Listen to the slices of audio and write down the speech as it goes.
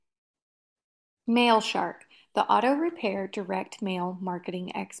MailShark, the auto repair direct mail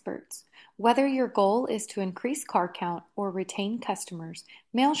marketing experts. Whether your goal is to increase car count or retain customers,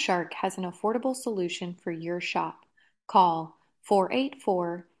 MailShark has an affordable solution for your shop. Call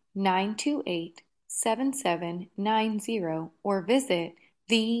 484 928 7790 or visit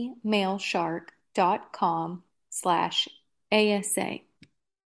themailshark.com/ASA.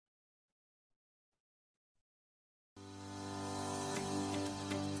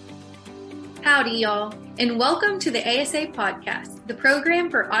 Howdy, y'all, and welcome to the ASA Podcast, the program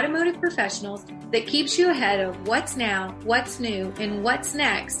for automotive professionals that keeps you ahead of what's now, what's new, and what's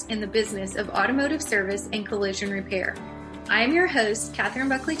next in the business of automotive service and collision repair. I am your host, Catherine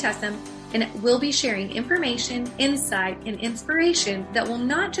Buckley Tessum, and we'll be sharing information, insight, and inspiration that will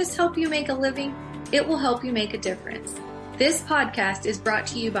not just help you make a living, it will help you make a difference. This podcast is brought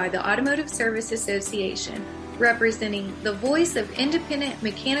to you by the Automotive Service Association, representing the voice of independent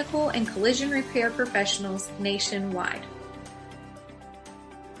mechanical and collision repair professionals nationwide.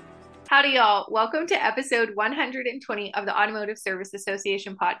 Howdy, y'all. Welcome to episode 120 of the Automotive Service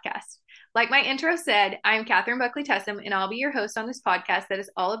Association podcast. Like my intro said, I'm Catherine Buckley Tessum, and I'll be your host on this podcast that is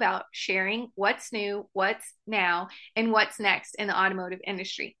all about sharing what's new, what's now, and what's next in the automotive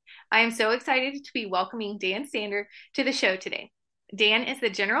industry. I am so excited to be welcoming Dan Stander to the show today. Dan is the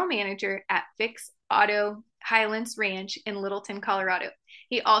general manager at Fix Auto Highlands Ranch in Littleton, Colorado.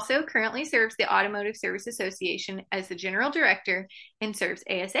 He also currently serves the Automotive Service Association as the general director and serves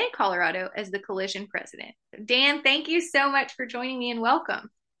ASA Colorado as the collision president. Dan, thank you so much for joining me and welcome.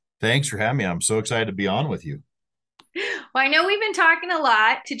 Thanks for having me. I'm so excited to be on with you. Well, I know we've been talking a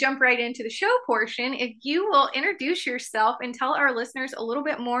lot. To jump right into the show portion, if you will introduce yourself and tell our listeners a little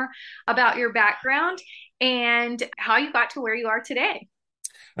bit more about your background and how you got to where you are today.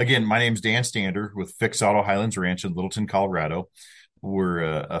 Again, my name's Dan Stander with Fix Auto Highlands Ranch in Littleton, Colorado. We're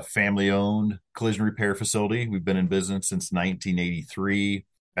a family-owned collision repair facility. We've been in business since 1983.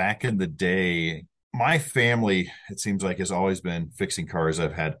 Back in the day, my family, it seems like, has always been fixing cars.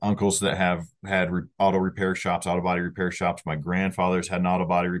 I've had uncles that have had auto repair shops, auto body repair shops. My grandfather's had an auto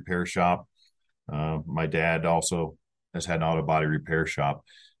body repair shop. My dad also has had an auto body repair shop.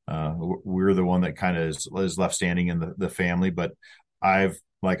 We're the one that kind of is left standing in the family, but I've,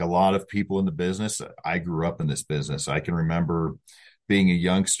 like a lot of people in the business, I grew up in this business. I can remember being a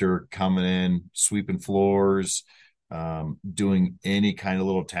youngster coming in, sweeping floors, doing any kind of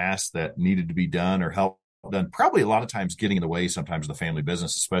little task that needed to be done or help done. Probably a lot of times getting in the way sometimes of the family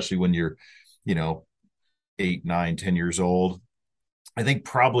business, especially when you're, you know, 8, 9, 10 years old. I think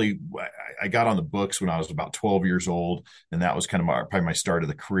probably I got on the books when I was about 12 years old, and that was kind of probably my start of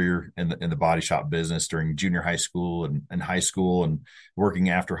the career in the body shop business during junior high school and high school and working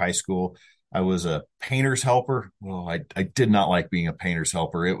after high school. I was a painter's helper. Well, I did not like being a painter's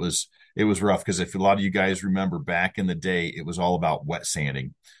helper. It was rough because if a lot of you guys remember back in the day, it was all about wet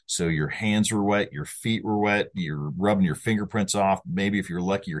sanding. So your hands were wet, your feet were wet, you're rubbing your fingerprints off. Maybe if you're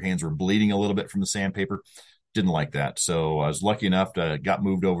lucky, your hands were bleeding a little bit from the sandpaper. Didn't like that. So I was lucky enough to got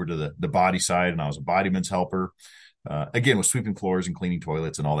moved over to the body side, and I was a bodyman's helper. Again, with sweeping floors and cleaning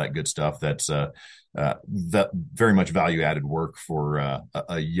toilets and all that good stuff. That's very much value added work for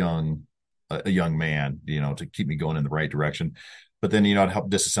a young man, to keep me going in the right direction. But then, I'd help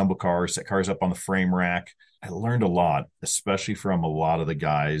disassemble cars, set cars up on the frame rack. I learned a lot, especially from a lot of the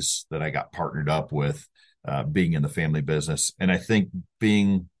guys that I got partnered up with, being in the family business. And I think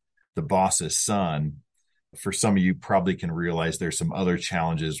being the boss's son, for some of you probably can realize there's some other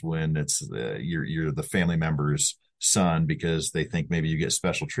challenges when it's you're the family member's son, because they think maybe you get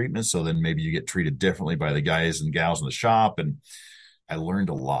special treatment. So then maybe you get treated differently by the guys and gals in the shop. And I learned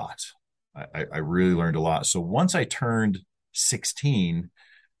a lot. I really learned a lot. So once I turned 16,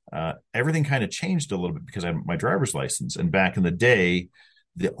 everything kind of changed a little bit because I had my driver's license. And back in the day,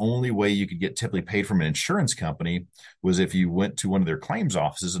 the only way you could get typically paid from an insurance company was if you went to one of their claims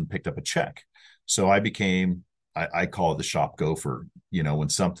offices and picked up a check. So I became, I call it the shop gopher. When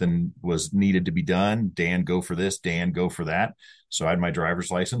something was needed to be done, Dan, go for this, Dan, go for that. So I had my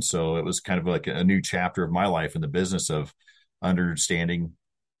driver's license. So it was kind of like a new chapter of my life in the business of understanding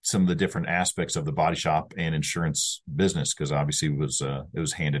some of the different aspects of the body shop and insurance business, because obviously it was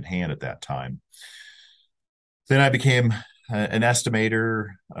hand in hand at that time. Then I became an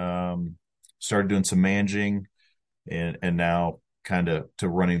estimator, started doing some managing, and now kind of to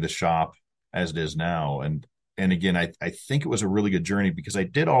running the shop as it is now. And again, I think it was a really good journey because I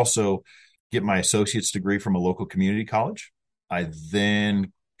did also get my associate's degree from a local community college. I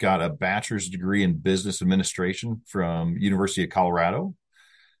then got a bachelor's degree in business administration from University of Colorado.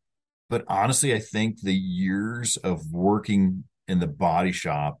 But honestly, I think the years of working in the body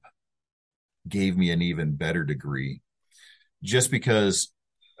shop gave me an even better degree, just because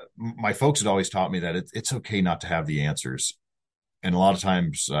my folks had always taught me that it's okay not to have the answers. And a lot of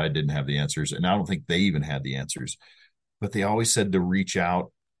times I didn't have the answers, and I don't think they even had the answers, but they always said to reach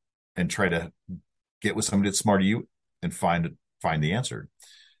out and try to get with somebody that's smarter than you and find the answer.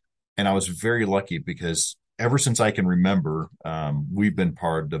 And I was very lucky because ever since I can remember, we've been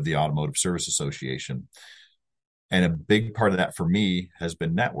part of the Automotive Service Association. And a big part of that for me has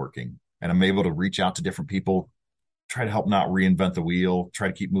been networking. And I'm able to reach out to different people, try to help not reinvent the wheel, try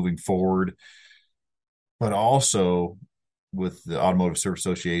to keep moving forward. But also with the Automotive Service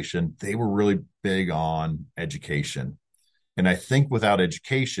Association, they were really big on education. And I think without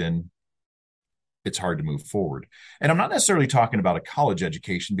education, it's hard to move forward. And I'm not necessarily talking about a college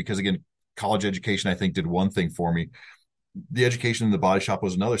education, because again, college education, I think, did one thing for me. The education in the body shop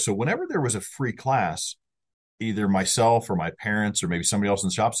was another. So whenever there was a free class, either myself or my parents or maybe somebody else in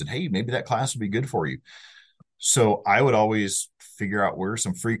the shop said, hey, maybe that class would be good for you. So I would always figure out where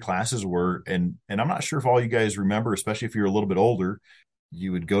some free classes were. And I'm not sure if all you guys remember, especially if you're a little bit older,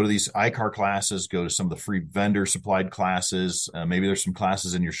 you would go to these iCar classes, go to some of the free vendor supplied classes. Maybe there's some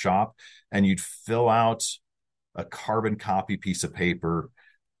classes in your shop, and you'd fill out a carbon copy piece of paper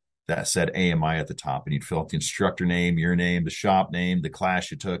that said AMI at the top, and you'd fill out the instructor name, your name, the shop name, the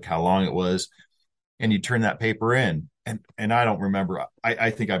class you took, how long it was, and you turn that paper in. And I don't remember. I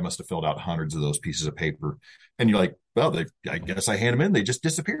think I must have filled out hundreds of those pieces of paper. And you're like, well, I guess I hand them in. They just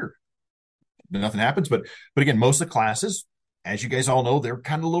disappear. Nothing happens. But again, most of the classes, as you guys all know, they're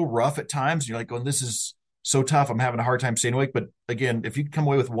kind of a little rough at times. You're like, going, this is so tough. I'm having a hard time staying awake. But again, if you come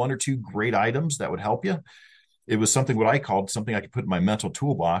away with one or two great items that would help you, it was something what I called something I could put in my mental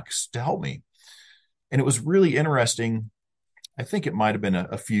toolbox to help me. And it was really interesting. I think it might have been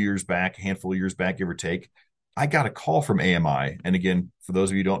a few years back, a handful of years back, give or take. I got a call from AMI. And again, for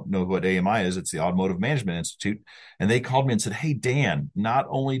those of you who don't know what AMI is, it's the Automotive Management Institute. And they called me and said, hey, Dan, not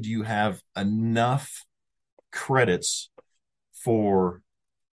only do you have enough credits for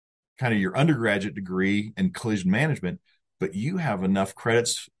kind of your undergraduate degree in collision management, but you have enough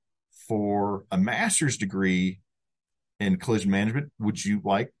credits for a master's degree in collision management. Would you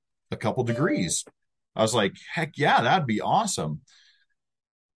like a couple degrees? I was like, heck yeah, that'd be awesome.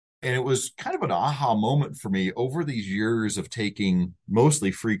 And it was kind of an aha moment for me over these years of taking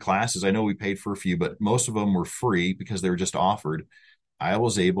mostly free classes. I know we paid for a few, but most of them were free because they were just offered. I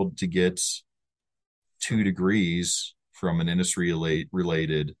was able to get 2 degrees from an industry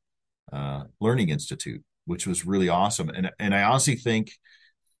related learning institute, which was really awesome. And I honestly think,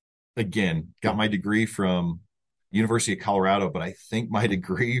 again, got my degree from University of Colorado, but I think my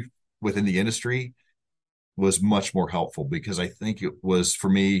degree within the industry was much more helpful, because I think it was for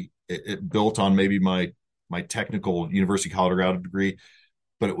me, it built on maybe my technical University of Colorado degree,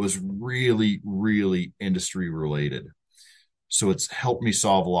 but it was really, really industry related. So it's helped me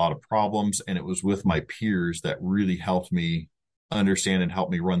solve a lot of problems. And it was with my peers that really helped me understand and help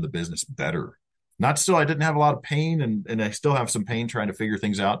me run the business better. Not still, I didn't have a lot of pain, and I still have some pain trying to figure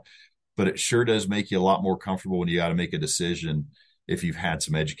things out, but it sure does make you a lot more comfortable when you got to make a decision if you've had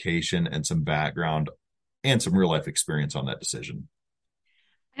some education and some background and some real life experience on that decision.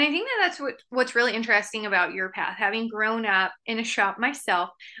 And I think that that's what's really interesting about your path. Having grown up in a shop myself,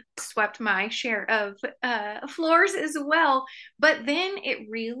 swept my share of floors as well. But then it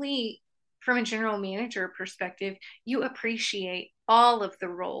really, from a general manager perspective, you appreciate all of the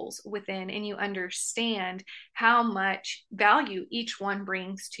roles within, and you understand how much value each one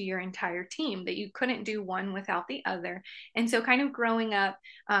brings to your entire team, that you couldn't do one without the other. And so kind of growing up,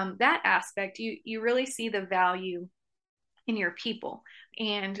 that aspect, you really see the value in your people.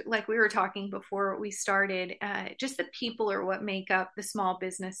 And like we were talking before we started, just the people are what make up the small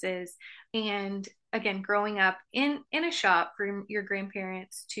businesses. And again, growing up in a shop from your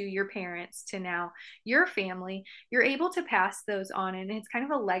grandparents to your parents to now your family, you're able to pass those on, and it's kind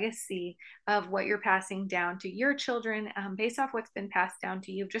of a legacy of what you're passing down to your children, based off what's been passed down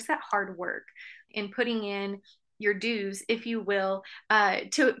to you, just that hard work and putting in your dues, if you will,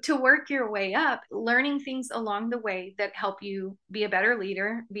 to work your way up, learning things along the way that help you be a better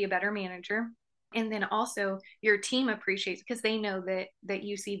leader, be a better manager. And then also your team appreciates, because they know that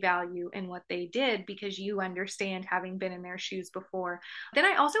you see value in what they did, because you understand, having been in their shoes before. Then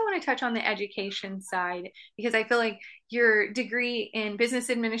I also want to touch on the education side, because I feel like your degree in business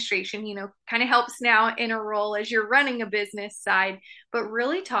administration, kind of helps now in a role as you're running a business side, but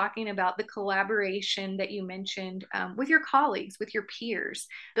really talking about the collaboration that you mentioned, with your colleagues, with your peers,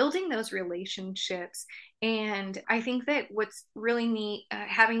 building those relationships. And I think that what's really neat,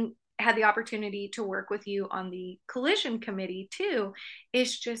 having had the opportunity to work with you on the collision committee too.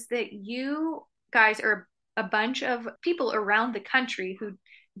 It's just that you guys are a bunch of people around the country who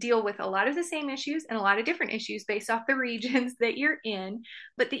deal with a lot of the same issues and a lot of different issues based off the regions that you're in,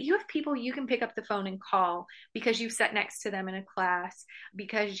 but that you have people you can pick up the phone and call because you've sat next to them in a class,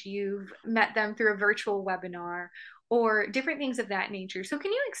 because you've met them through a virtual webinar, or different things of that nature. So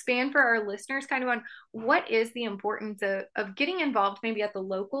can you expand for our listeners kind of on what is the importance of getting involved maybe at the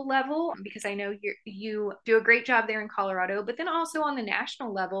local level? Because I know you do a great job there in Colorado, but then also on the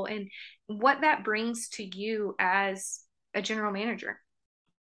national level, and what that brings to you as a general manager.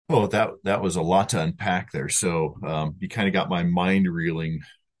 Well, that was a lot to unpack there. So you kind of got my mind reeling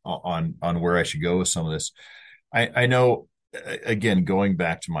on where I should go with some of this. I know, again, going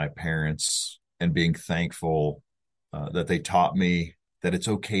back to my parents and being thankful that they taught me that it's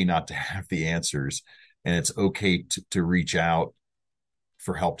okay not to have the answers, and it's okay to reach out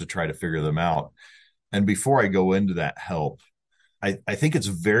for help to try to figure them out. And before I go into that help, I think it's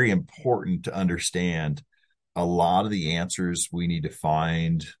very important to understand a lot of the answers we need to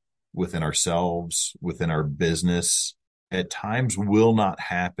find within ourselves, within our business, at times will not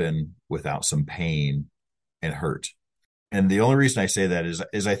happen without some pain and hurt. And the only reason I say that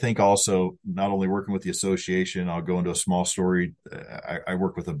is I think also not only working with the association, I'll go into a small story. I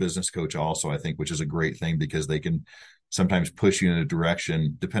work with a business coach also, I think, which is a great thing because they can sometimes push you in a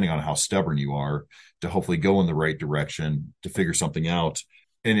direction, depending on how stubborn you are, to hopefully go in the right direction to figure something out.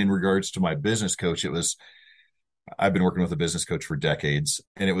 And in regards to my business coach, I've been working with a business coach for decades,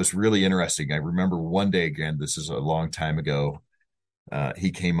 and it was really interesting. I remember one day, again, this is a long time ago,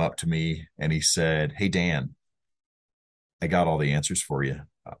 he came up to me and he said, "Hey, Dan, I got all the answers for you.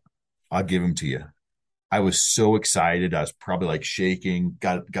 I'll give them to you." I was so excited. I was probably like shaking,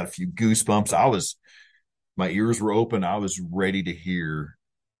 got a few goosebumps. My ears were open. I was ready to hear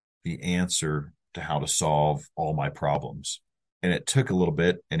the answer to how to solve all my problems. And it took a little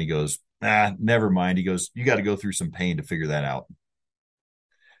bit. And he goes, never mind. He goes, "You got to go through some pain to figure that out."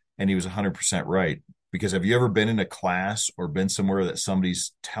 And he was 100% right. Because have you ever been in a class or been somewhere that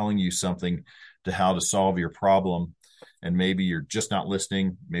somebody's telling you something to how to solve your problem, and maybe you're just not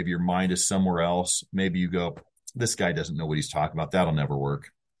listening? Maybe your mind is somewhere else. Maybe you go, "This guy doesn't know what he's talking about. That'll never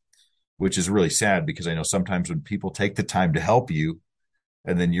work," which is really sad because I know sometimes when people take the time to help you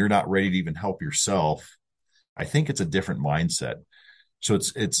and then you're not ready to even help yourself, I think it's a different mindset. So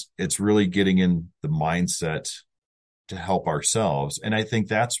it's really getting in the mindset to help ourselves. And I think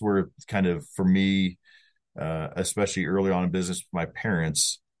that's where kind of for me, especially early on in business with my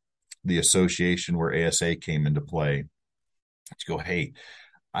parents, the association where ASA came into play to go, "Hey,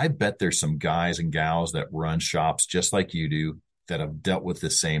 I bet there's some guys and gals that run shops just like you do that have dealt with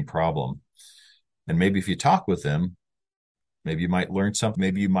the same problem. And maybe if you talk with them, maybe you might learn something.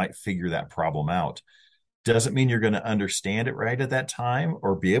 Maybe you might figure that problem out." Doesn't mean you're going to understand it right at that time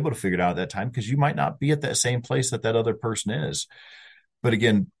or be able to figure it out at that time, because you might not be at that same place that other person is. But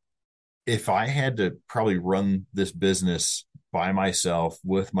again, if I had to probably run this business by myself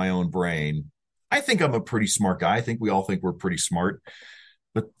with my own brain, I think I'm a pretty smart guy. I think we all think we're pretty smart,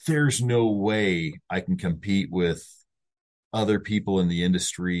 but there's no way I can compete with other people in the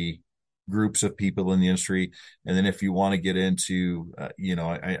industry, groups of people in the industry. And then if you want to get into,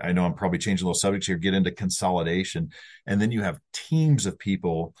 I know I'm probably changing a little subjects here, get into consolidation. And then you have teams of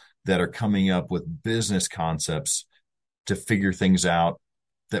people that are coming up with business concepts to figure things out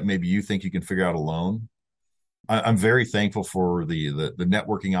that maybe you think you can figure out alone. I'm very thankful for the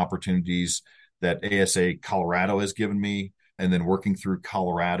networking opportunities that ASA Colorado has given me. And then working through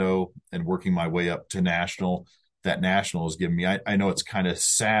Colorado and working my way up to national, that national has given me. I know it's kind of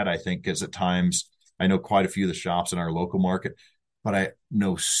sad, I think, because at times I know quite a few of the shops in our local market, but I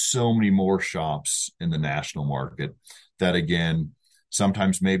know so many more shops in the national market that, again,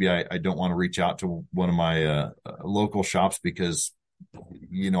 sometimes maybe I don't want to reach out to one of my local shops because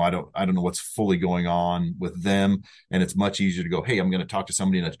I don't know what's fully going on with them. And it's much easier to go, "Hey, I'm going to talk to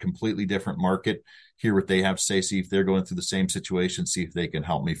somebody in a completely different market, hear what they have to say, see if they're going through the same situation, see if they can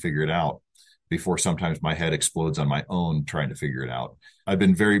help me figure it out," before sometimes my head explodes on my own trying to figure it out. I've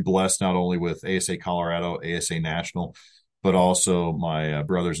been very blessed not only with ASA Colorado, ASA National, but also my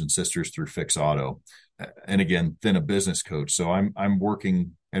brothers and sisters through Fix Auto. And again, then a business coach. So I'm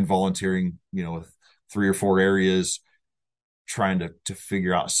working and volunteering, with 3 or 4 areas, trying to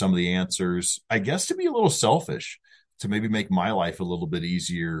figure out some of the answers, I guess, to be a little selfish, to maybe make my life a little bit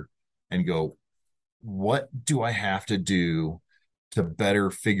easier and go, what do I have to do to better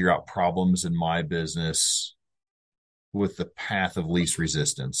figure out problems in my business with the path of least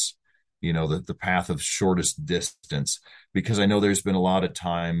resistance, the path of shortest distance? Because I know there's been a lot of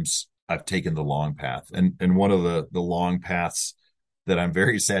times I've taken the long path. And one of the long paths that I'm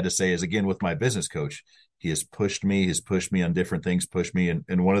very sad to say is, again, with my business coach. He has pushed me on different things, pushed me.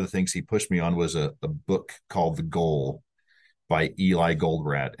 And one of the things he pushed me on was a book called The Goal by Eli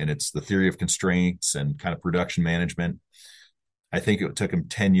Goldratt. And it's the theory of constraints and kind of production management. I think it took him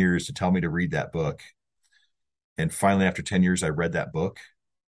 10 years to tell me to read that book. And finally, after 10 years, I read that book.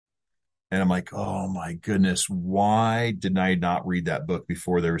 And I'm like, oh my goodness, why did I not read that book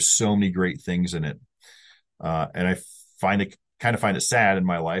before? There were so many great things in it. And I find it sad in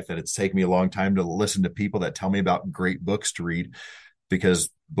my life that it's taken me a long time to listen to people that tell me about great books to read, because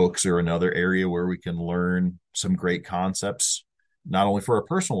books are another area where we can learn some great concepts, not only for our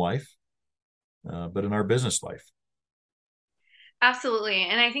personal life, but in our business life. Absolutely.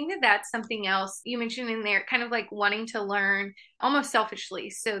 And I think that that's something else you mentioned in there, kind of like wanting to learn almost selfishly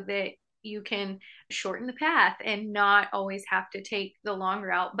so that you can shorten the path and not always have to take the long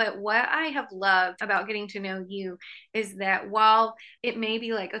route. But what I have loved about getting to know you is that while it may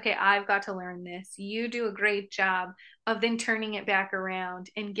be like, okay, I've got to learn this, you do a great job of then turning it back around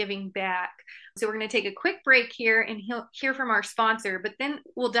and giving back. So we're going to take a quick break here and hear from our sponsor, but then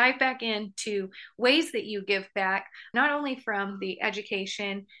we'll dive back into ways that you give back, not only from the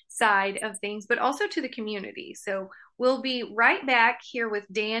education side of things, but also to the community. So we'll be right back here with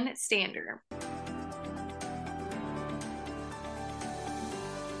Dan Stander.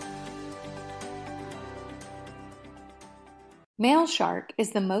 MailShark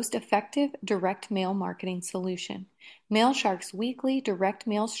is the most effective direct mail marketing solution. MailShark's weekly direct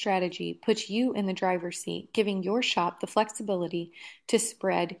mail strategy puts you in the driver's seat, giving your shop the flexibility to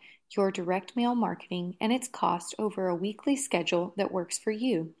spread your direct mail marketing and its cost over a weekly schedule that works for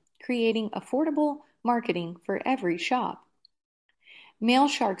you, creating affordable marketing for every shop.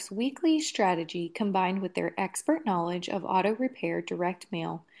 MailShark's weekly strategy, combined with their expert knowledge of auto repair direct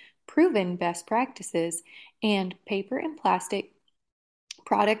mail, proven best practices, and paper and plastic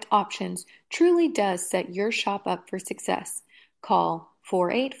product options, truly does set your shop up for success. Call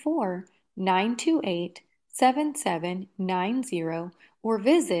 484-928-7790 or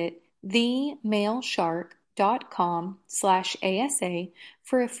visit themailshark.com/ASA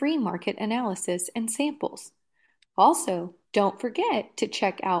for a free market analysis and samples. Also, don't forget to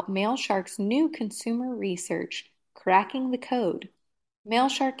check out MailShark's new consumer research, Cracking the Code.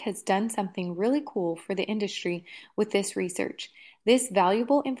 MailShark has done something really cool for the industry with this research. This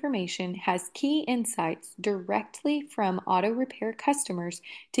valuable information has key insights directly from auto repair customers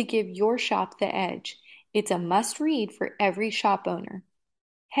to give your shop the edge. It's a must-read for every shop owner.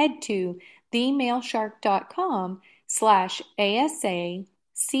 Head to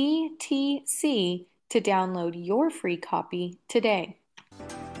themailshark.com/ASACTC to download your free copy today.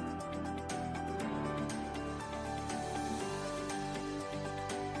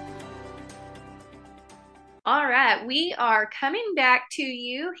 All right, we are coming back to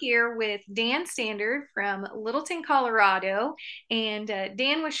you here with Dan Stander from Littleton, Colorado. And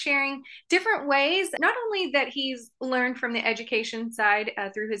Dan was sharing different ways, not only that he's learned from the education side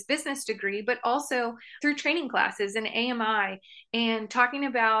through his business degree, but also through training classes and AMI, and talking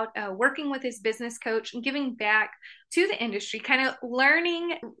about working with his business coach and giving back to the industry, kind of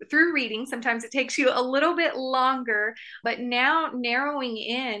learning through reading. Sometimes it takes you a little bit longer, but now narrowing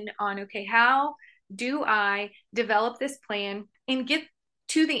in on, okay, how do I develop this plan and get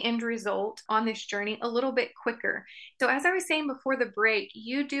to the end result on this journey a little bit quicker? So, as I was saying before the break,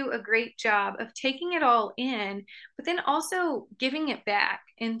 you do a great job of taking it all in, but then also giving it back.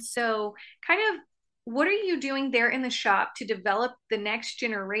 And so, kind of, what are you doing there in the shop to develop the next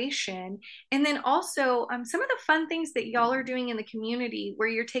generation? And then also some of the fun things that y'all are doing in the community where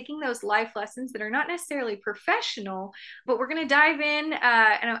you're taking those life lessons that are not necessarily professional, but we're going to dive in.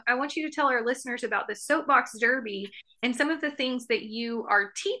 And I want you to tell our listeners about the Soapbox Derby and some of the things that you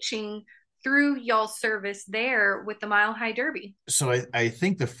are teaching through y'all's service there with the Mile High Derby. So I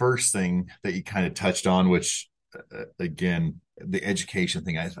think the first thing that you kind of touched on, which again, the education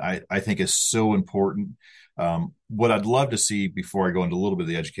thing, I think is so important. What I'd love to see before I go into a little bit of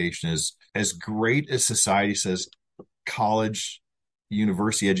the education is, as great as society says college,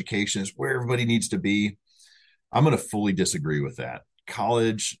 university education is where everybody needs to be, I'm going to fully disagree with that.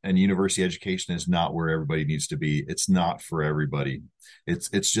 College and university education is not where everybody needs to be. It's not for everybody.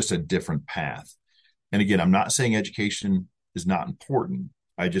 It's just a different path. And again, I'm not saying education is not important.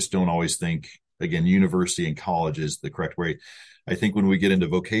 I just don't always think, again, university and college is the correct way. I think when we get into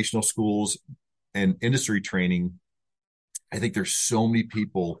vocational schools and industry training, I think there's so many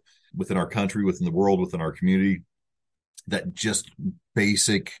people within our country, within the world, within our community, that just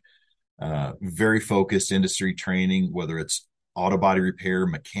basic, very focused industry training, whether it's auto body repair,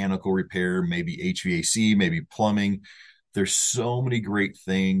 mechanical repair, maybe HVAC, maybe plumbing. There's so many great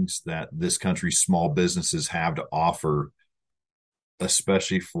things that this country's small businesses have to offer,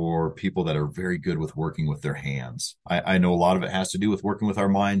 especially for people that are very good with working with their hands. I know a lot of it has to do with working with our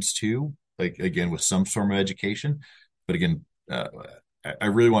minds too, like again, with some sort of education. But again, I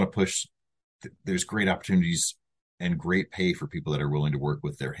really want to push. There's great opportunities and great pay for people that are willing to work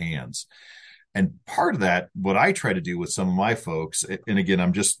with their hands. And part of that, what I try to do with some of my folks, and again,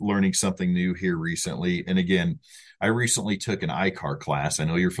 I'm just learning something new here recently. And again, I recently took an ICAR class. I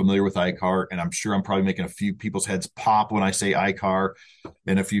know you're familiar with ICAR, and I'm sure I'm probably making a few people's heads pop when I say ICAR.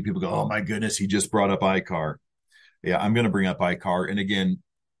 And a few people go, oh my goodness, he just brought up ICAR. Yeah, I'm going to bring up ICAR. And again,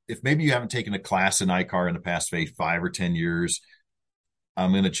 if maybe you haven't taken a class in ICAR in the past, say, 5 or 10 years,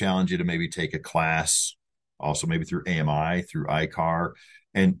 I'm going to challenge you to maybe take a class also maybe through AMI, through ICAR,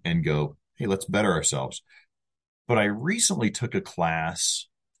 and go, hey, let's better ourselves. But I recently took a class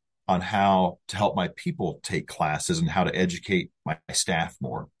on how to help my people take classes and how to educate my staff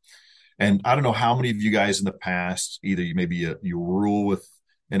more. And I don't know how many of you guys in the past, either you rule with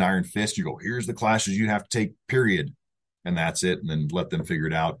an iron fist, you go, here's the classes you have to take, period. And that's it. And then let them figure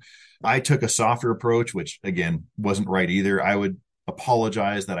it out. I took a softer approach, which again wasn't right either. I would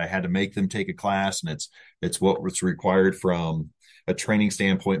apologize that I had to make them take a class, and it's what was required from a training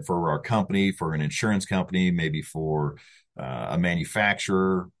standpoint for our company, for an insurance company, maybe for a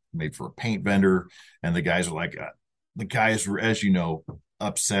manufacturer, maybe for a paint vendor. And the guys are like, the guys were, as you know,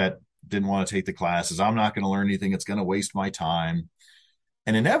 upset, didn't want to take the classes. I'm not going to learn anything. It's going to waste my time.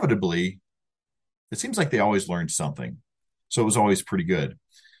 And inevitably, it seems like they always learned something. So it was always pretty good.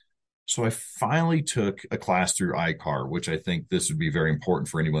 So I finally took a class through ICAR, which I think this would be very important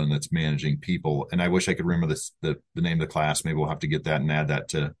for anyone that's managing people. And I wish I could remember the name of the class. Maybe we'll have to get that and add that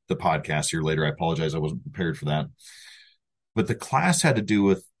to the podcast here later. I apologize. I wasn't prepared for that. But the class had to do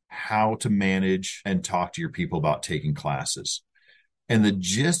with how to manage and talk to your people about taking classes. And the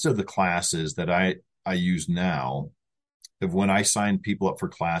gist of the classes that I use now, of when I sign people up for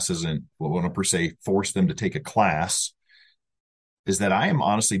classes and want to per se force them to take a class, is that I am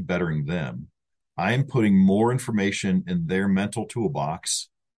honestly bettering them. I am putting more information in their mental toolbox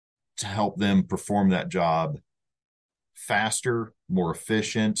to help them perform that job faster, more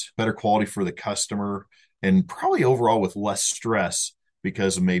efficient, better quality for the customer, and probably overall with less stress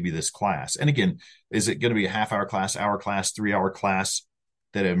because of maybe this class. And again, is it going to be a half-hour class, hour class, 3-hour class?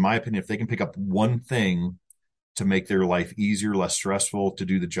 That, in my opinion, if they can pick up one thing to make their life easier, less stressful, to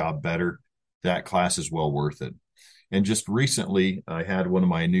do the job better, that class is well worth it. And just recently, I had one of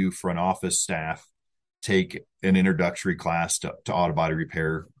my new front office staff take an introductory class to auto body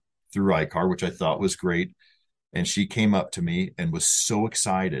repair through ICAR, which I thought was great. And she came up to me and was so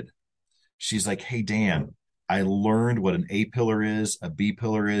excited. She's like, hey, Dan, I learned what an A pillar is, a B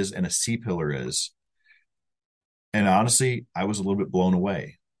pillar is, and a C pillar is. And honestly, I was a little bit blown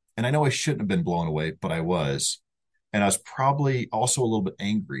away. And I know I shouldn't have been blown away, but I was. And I was probably also a little bit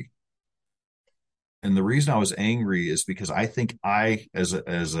angry. And the reason I was angry is because I think I, as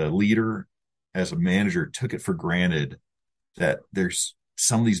a leader, as a manager, took it for granted that there's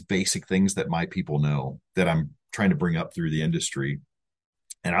some of these basic things that my people know that I'm trying to bring up through the industry.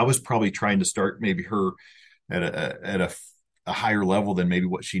 And I was probably trying to start maybe her at a higher level than maybe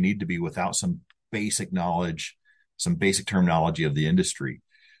what she needed to be without some basic knowledge, some basic terminology of the industry.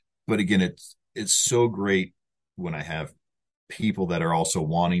 But again, it's so great when I have people that are also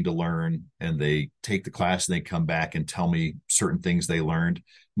wanting to learn, and they take the class and they come back and tell me certain things they learned.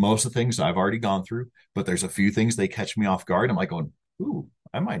 Most of the things I've already gone through, but there's a few things they catch me off guard. I'm like going, ooh,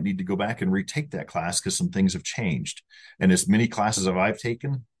 I might need to go back and retake that class because some things have changed. And as many classes as I've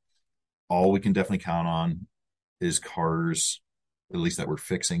taken, all we can definitely count on is cars, at least that we're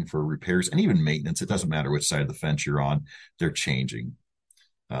fixing for repairs and even maintenance. It doesn't matter which side of the fence you're on, they're changing.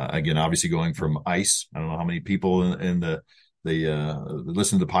 Again, obviously going from ICE. I don't know how many people in the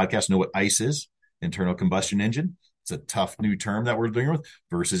listen to the podcast know what ICE is, internal combustion engine. It's a tough new term that we're dealing with,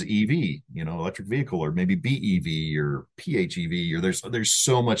 versus EV, electric vehicle, or maybe BEV or PHEV, or there's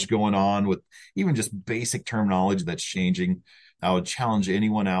so much going on with even just basic terminology that's changing. I would challenge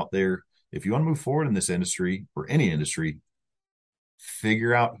anyone out there, if you want to move forward in this industry or any industry,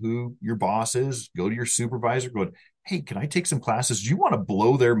 figure out who your boss is, go to your supervisor, go, hey, can I take some classes? Do you want to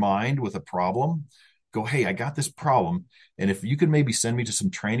blow their mind with a problem? Go, hey, I got this problem. And if you could maybe send me to some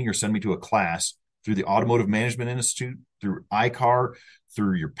training or send me to a class through the Automotive Management Institute, through ICAR,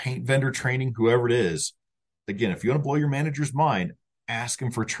 through your paint vendor training, whoever it is. Again, if you want to blow your manager's mind, ask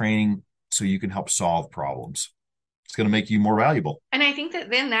him for training so you can help solve problems. It's going to make you more valuable. And I think that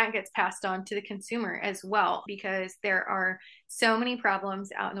then that gets passed on to the consumer as well, because there are so many problems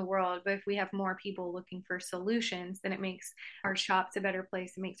out in the world, but if we have more people looking for solutions, then it makes our shops a better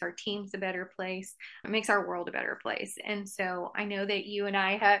place. It makes our teams a better place. It makes our world a better place. And so I know that you and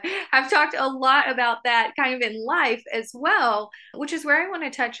I have talked a lot about that kind of in life as well, which is where I want to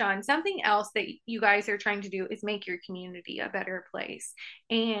touch on. Something else that you guys are trying to do is make your community a better place.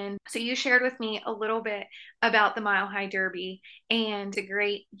 And so you shared with me a little bit about the Mile High Derby and a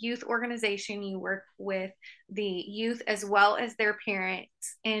great youth organization. You work with the youth as well as their parents.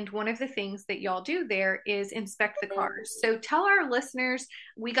 And one of the things that y'all do there is inspect the cars. So tell our listeners,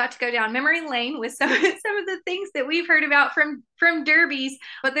 we got to go down memory lane with some of the things that we've heard about from derbies,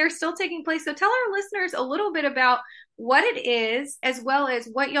 but they're still taking place. So tell our listeners a little bit about what it is, as well as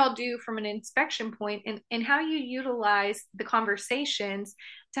what y'all do from an inspection point, and how you utilize the conversations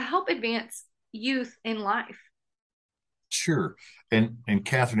to help advance youth in life. Sure. And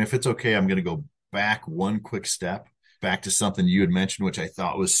Catherine, if it's okay, I'm going to go back one quick step, back to something you had mentioned, which I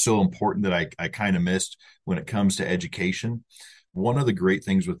thought was so important that I kind of missed when it comes to education. One of the great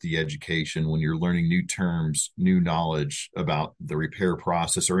things with the education, when you're learning new terms, new knowledge about the repair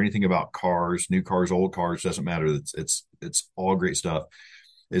process or anything about cars, new cars, old cars, doesn't matter. It's all great stuff,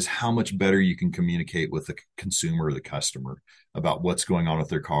 is how much better you can communicate with the consumer or the customer about what's going on with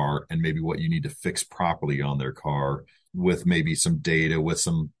their car and maybe what you need to fix properly on their car, with maybe some data, with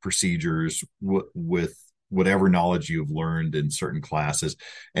some procedures, with whatever knowledge you've learned in certain classes.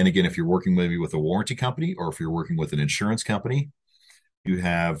 And again, if you're working maybe with a warranty company, or if you're working with an insurance company, you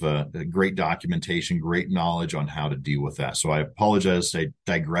have a great documentation, great knowledge on how to deal with that. So I apologize, I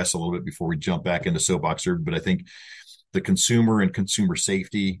digress a little bit before we jump back into soapbox derby, but I think the consumer and consumer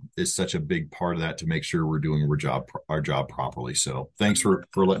safety is such a big part of that, to make sure we're doing our job properly. So thanks for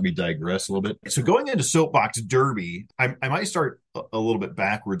letting me digress a little bit. So going into soapbox derby, I might start a little bit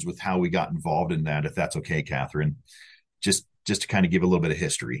backwards with how we got involved in that, if that's okay, Catherine, just to kind of give a little bit of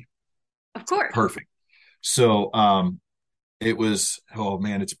history. Of course. Perfect. So it was, oh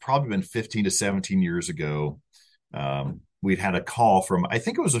man, it's probably been 15 to 17 years ago. We'd had a call from, I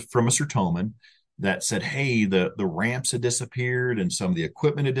think it was from Mr. Toman, that said, hey, the ramps had disappeared and some of the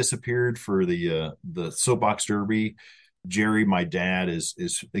equipment had disappeared for the soapbox derby. Jerry, my dad,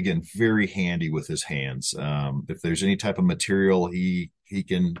 is again very handy with his hands. If there's any type of material, he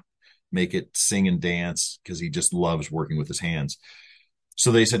can make it sing and dance, because he just loves working with his hands.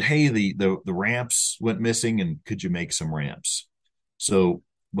 So they said, hey, the ramps went missing, and could you make some ramps? So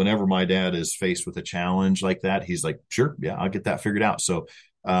whenever my dad is faced with a challenge like that, he's like, sure, yeah, I'll get that figured out. So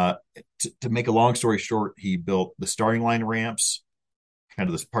to make a long story short, he built the starting line ramps, kind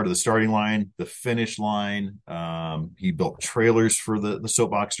of this part of the starting line, the finish line. He built trailers for the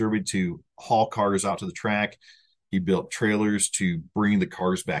soapbox derby to haul cars out to the track. He built trailers to bring the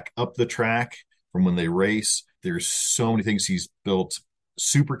cars back up the track from when they race. There's so many things. He's built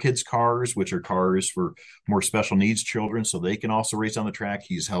Super Kids cars, which are cars for more special needs children, so they can also race on the track.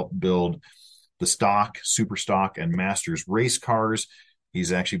 He's helped build the stock, super stock, and masters race cars.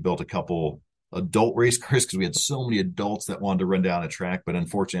 He's actually built a couple adult race cars, because we had so many adults that wanted to run down a track. But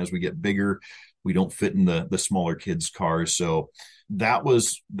unfortunately, as we get bigger, we don't fit in the smaller kids' cars. So that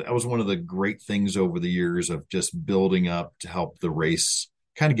was one of the great things over the years of just building up to help the race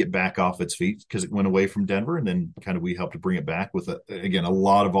kind of get back off its feet, because it went away from Denver, and then kind of we helped to bring it back with again, a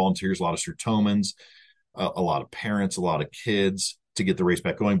lot of volunteers, a lot of Sir Tomans, a lot of parents, a lot of kids, to get the race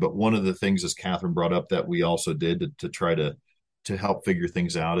back going. But one of the things, as Catherine brought up, that we also did to try to help figure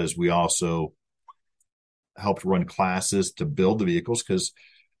things out, is we also helped run classes to build the vehicles, because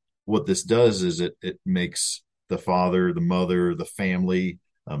what this does is it makes the father, the mother, the family,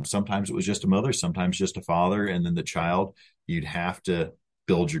 sometimes it was just a mother, sometimes just a father, and then the child, you'd have to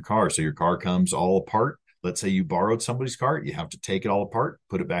build your car. So your car comes all apart. Let's say you borrowed somebody's car, you have to take it all apart,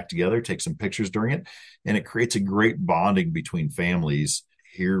 put it back together, take some pictures during it, and it creates a great bonding between families.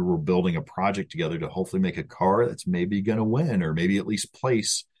 Here we're building a project together to hopefully make a car that's maybe going to win, or maybe at least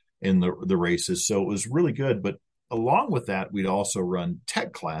place in the races. So it was really good. But along with that, we'd also run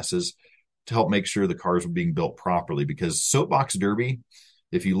tech classes to help make sure the cars were being built properly, because soapbox derby,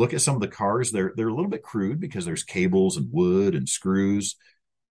 if you look at some of the cars, they're a little bit crude, because there's cables and wood and screws,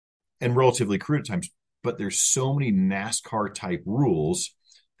 and relatively crude at times. But there's so many NASCAR type rules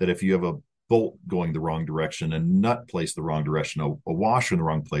that if you have a bolt going the wrong direction, a nut placed the wrong direction, a washer in the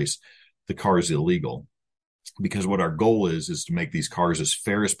wrong place, the car is illegal. Because what our goal is to make these cars as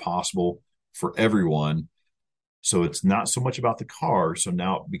fair as possible for everyone. So it's not so much about the car. So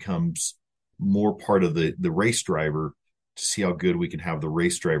now it becomes more part of the race driver, to see how good we can have the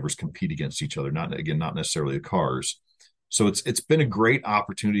race drivers compete against each other. Not necessarily the cars. So it's been a great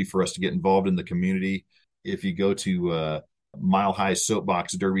opportunity for us to get involved in the community. If you go to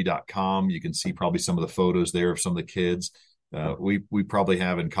milehighsoapboxderby.com. You can see probably some of the photos there of some of the kids. We probably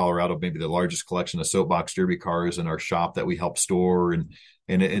have in Colorado maybe the largest collection of soapbox derby cars in our shop that we help store, and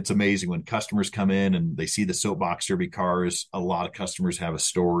it's amazing when customers come in and they see the soapbox derby cars. A lot of customers have a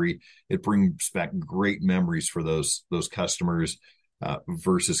story. It brings back great memories for those customers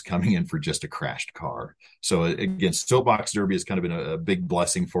versus coming in for just a crashed car. So again, soapbox derby has kind of been a big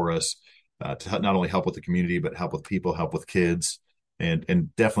blessing for us to not only help with the community but help with people, help with kids,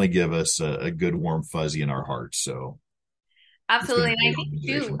 and definitely give us a good warm fuzzy in our hearts. So it's been Absolutely. a And great I think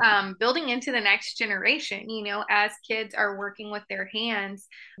too, organization. building into the next generation, as kids are working with their hands,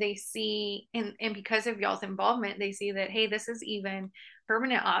 they see, and because of y'all's involvement, they see that, hey, this is even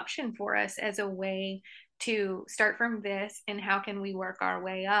permanent option for us as a way to start from this and how can we work our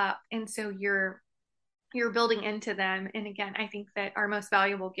way up. And so you're building into them. And again, I think that our most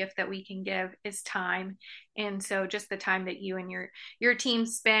valuable gift that we can give is time. And so just the time that you and your team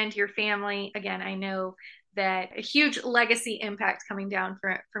spend, your family, again, I know that a huge legacy impact coming down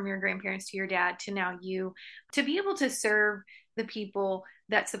from your grandparents to your dad to now you, to be able to serve the people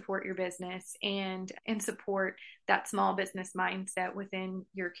that support your business and support that small business mindset within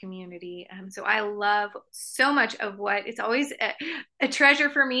your community. So I love so much of what it's always a treasure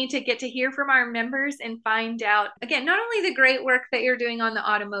for me to get to hear from our members and find out, again, not only the great work that you're doing on the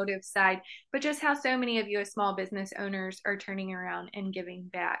automotive side, but just how so many of you as small business owners are turning around and giving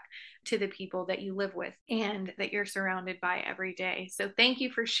back to the people that you live with and that you're surrounded by every day. So thank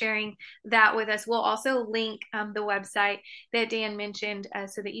you for sharing that with us. We'll also link the website that Dan mentioned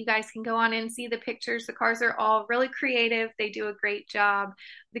so that you guys can go on and see the pictures. The cars are all really creative. They do a great job.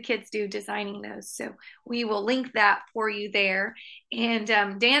 The kids do designing those. So we will link that for you there. And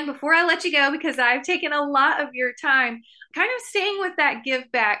Dan, before I let you go, because I've taken a lot of your time, kind of staying with that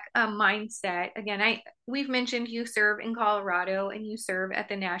give back mindset. Again, we've mentioned you serve in Colorado and you serve at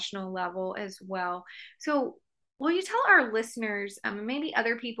the national level as well. So will you tell our listeners, maybe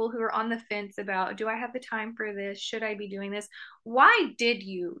other people who are on the fence about, do I have the time for this? Should I be doing this? Why did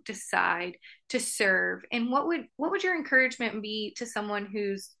you decide to serve? And what would your encouragement be to someone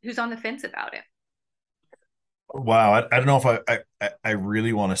who's on the fence about it? Wow, I don't know if I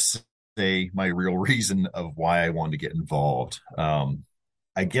really want to say my real reason of why I wanted to get involved.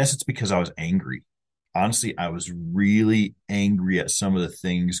 I guess it's because I was angry. Honestly, I was really angry at some of the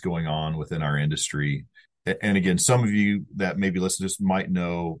things going on within our industry. And again, some of you that maybe listen to this might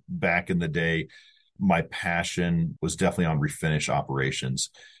know back in the day, my passion was definitely on refinish operations.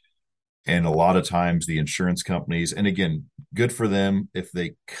 And a lot of times the insurance companies, and again, good for them. If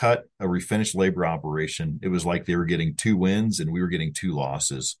they cut a refinish labor operation, it was like they were getting two wins and we were getting two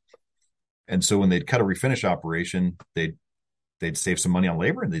losses. And so when they'd cut a refinish operation, they'd save some money on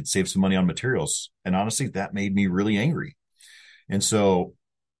labor and they'd save some money on materials. And honestly, that made me really angry. And so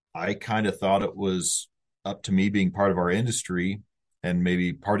I kind of thought it was up to me being part of our industry and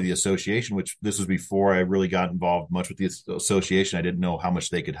maybe part of the association, which this was before I really got involved much with the association. I didn't know how much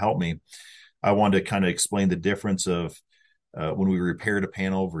they could help me. I wanted to kind of explain the difference of when we repaired a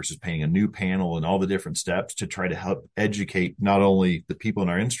panel versus painting a new panel and all the different steps to try to help educate not only the people in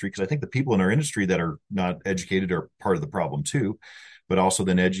our industry, because I think the people in our industry that are not educated are part of the problem too, but also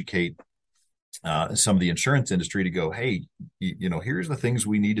then educate some of the insurance industry to go, hey, here's the things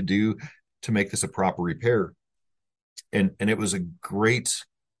we need to do to make this a proper repair. And it was a great,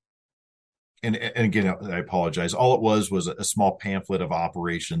 and again, I apologize. All it was a small pamphlet of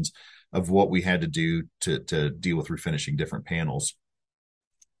operations of what we had to do to deal with refinishing different panels.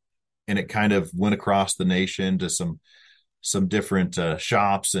 And it kind of went across the nation to some different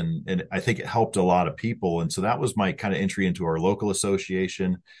shops, and I think it helped a lot of people. And so that was my kind of entry into our local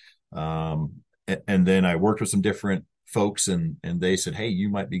association. And then I worked with some different folks, and they said, hey, you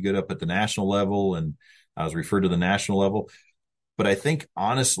might be good up at the national level. And I was referred to the national level. But I think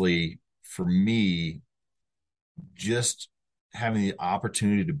honestly, for me, just having the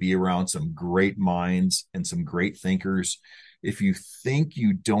opportunity to be around some great minds and some great thinkers. If you think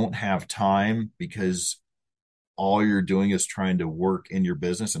you don't have time because all you're doing is trying to work in your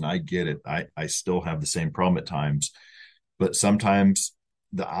business, and I get it, I still have the same problem at times, but sometimes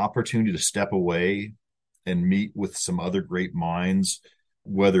the opportunity to step away and meet with some other great minds,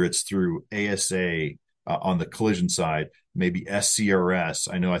 whether it's through ASA on the collision side, maybe SCRS.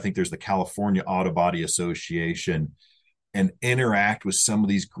 I think there's the California Auto Body Association, and interact with some of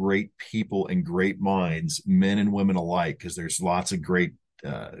these great people and great minds, men and women alike, because there's lots of great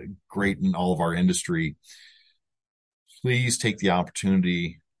in all of our industry. Please take the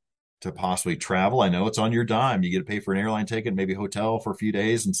opportunity to possibly travel. I know it's on your dime. You get to pay for an airline ticket, maybe a hotel for a few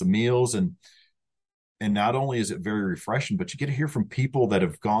days and some meals, and And not only is it very refreshing, but you get to hear from people that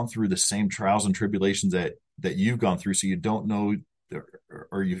have gone through the same trials and tribulations that you've gone through. So you don't know,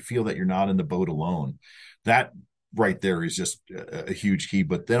 or you feel that you're not in the boat alone. That right there is just a huge key.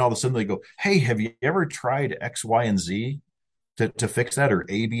 But then all of a sudden they go, hey, have you ever tried X, Y, and Z to fix that, or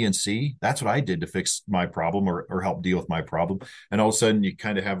A, B, and C? That's what I did to fix my problem, or help deal with my problem. And all of a sudden you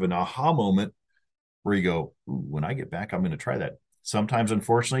kind of have an aha moment where you go, when I get back, I'm going to try that. Sometimes,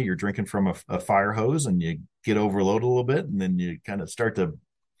 unfortunately, you're drinking from a fire hose and you get overloaded a little bit, and then you kind of start to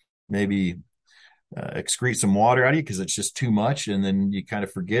maybe excrete some water out of you because it's just too much. And then you kind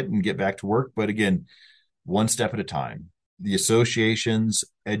of forget and get back to work. But again, one step at a time. The associations,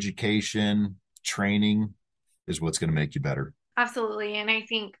 education, training is what's going to make you better. Absolutely. And I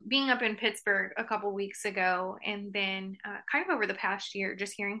think being up in Pittsburgh a couple weeks ago, and then kind of over the past year,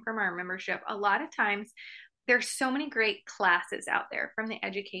 just hearing from our membership, a lot of times there's so many great classes out there from the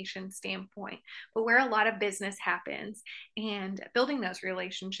education standpoint, but where a lot of business happens and building those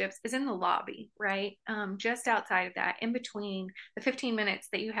relationships is in the lobby, right? Just outside of that, in between the 15 minutes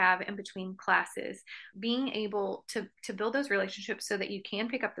that you have in between classes, being able to build those relationships so that you can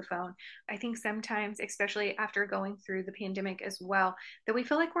pick up the phone. I think sometimes, especially after going through the pandemic as well, that we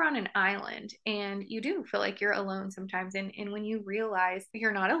feel like we're on an island, and you do feel like you're alone sometimes. And when you realize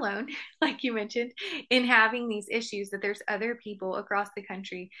you're not alone, like you mentioned, in having these issues, that there's other people across the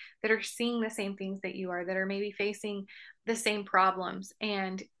country that are seeing the same things that you are, that are maybe facing the same problems,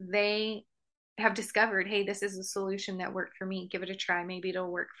 and they have discovered, hey, this is a solution that worked for me. Give it a try. Maybe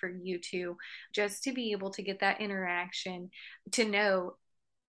it'll work for you too. Just to be able to get that interaction, to know,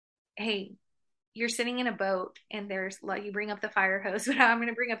 hey, you're sitting in a boat and there's, like, you bring up the fire hose, but I'm going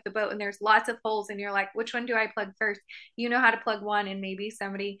to bring up the boat and there's lots of holes, and you're like, which one do I plug first? You know how to plug one, and maybe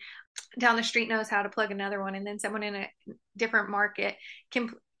somebody down the street knows how to plug another one, and then someone in a different market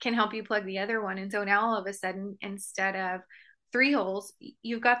can help you plug the other one. And so now all of a sudden, instead of 3 holes,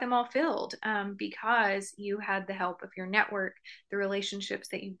 you've got them all filled, because you had the help of your network, the relationships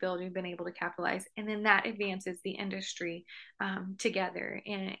that you build, you've been able to capitalize, and then that advances the industry together.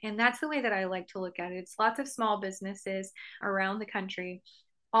 And that's the way that I like to look at it. It's lots of small businesses around the country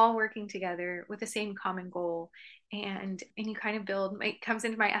all working together with the same common goal. And you kind of build, it comes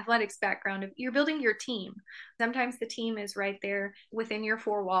into my athletics background of, you're building your team. Sometimes the team is right there within your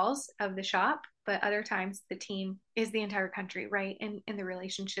 4 walls of the shop, but other times the team is the entire country, right? And the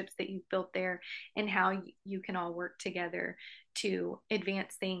relationships that you've built there, and how you can all work together to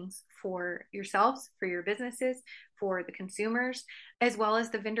advance things for yourselves, for your businesses, for the consumers, as well as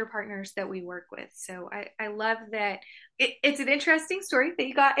the vendor partners that we work with. So I love that. It's an interesting story that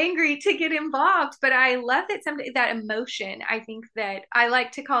you got angry to get involved, but I love that that emotion. I think that I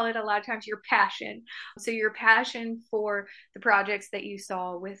like to call it a lot of times your passion. So your passion for the projects that you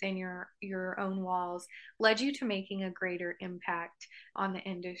saw within your own walls led you to making a greater impact on the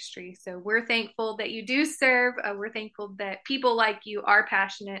industry. So we're thankful that you do serve. We're thankful that people like you are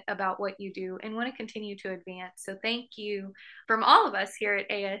passionate about what you do and want to continue to advance. So thank you from all of us here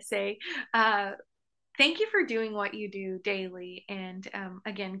at ASA. Thank you for doing what you do daily, and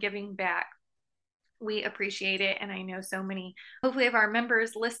again, giving back. We appreciate it. And I know so many, hopefully, of our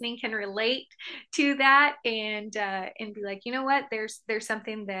members listening can relate to that, and be like, you know what, there's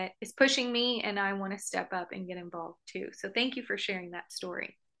something that is pushing me, and I want to step up and get involved too. So thank you for sharing that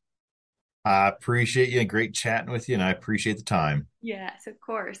story. I appreciate you, and great chatting with you, and I appreciate the time. Yes, of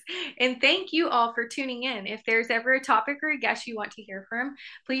course. And thank you all for tuning in. If there's ever a topic or a guest you want to hear from,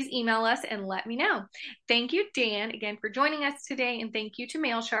 please email us and let me know. Thank you, Dan, again, for joining us today. And thank you to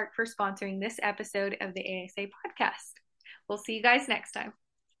MailShark for sponsoring this episode of the ASA podcast. We'll see you guys next time.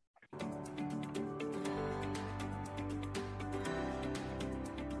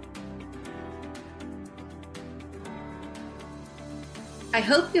 I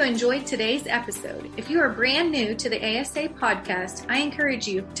hope you enjoyed today's episode. If you are brand new to the ASA podcast, I encourage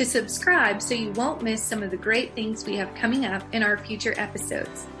you to subscribe so you won't miss some of the great things we have coming up in our future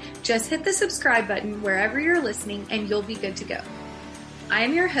episodes. Just hit the subscribe button wherever you're listening and you'll be good to go. I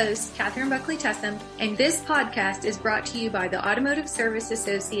am your host, Catherine Buckley Tessum, and this podcast is brought to you by the Automotive Service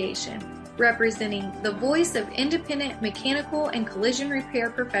Association, representing the voice of independent mechanical and collision repair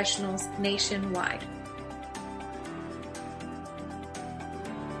professionals nationwide.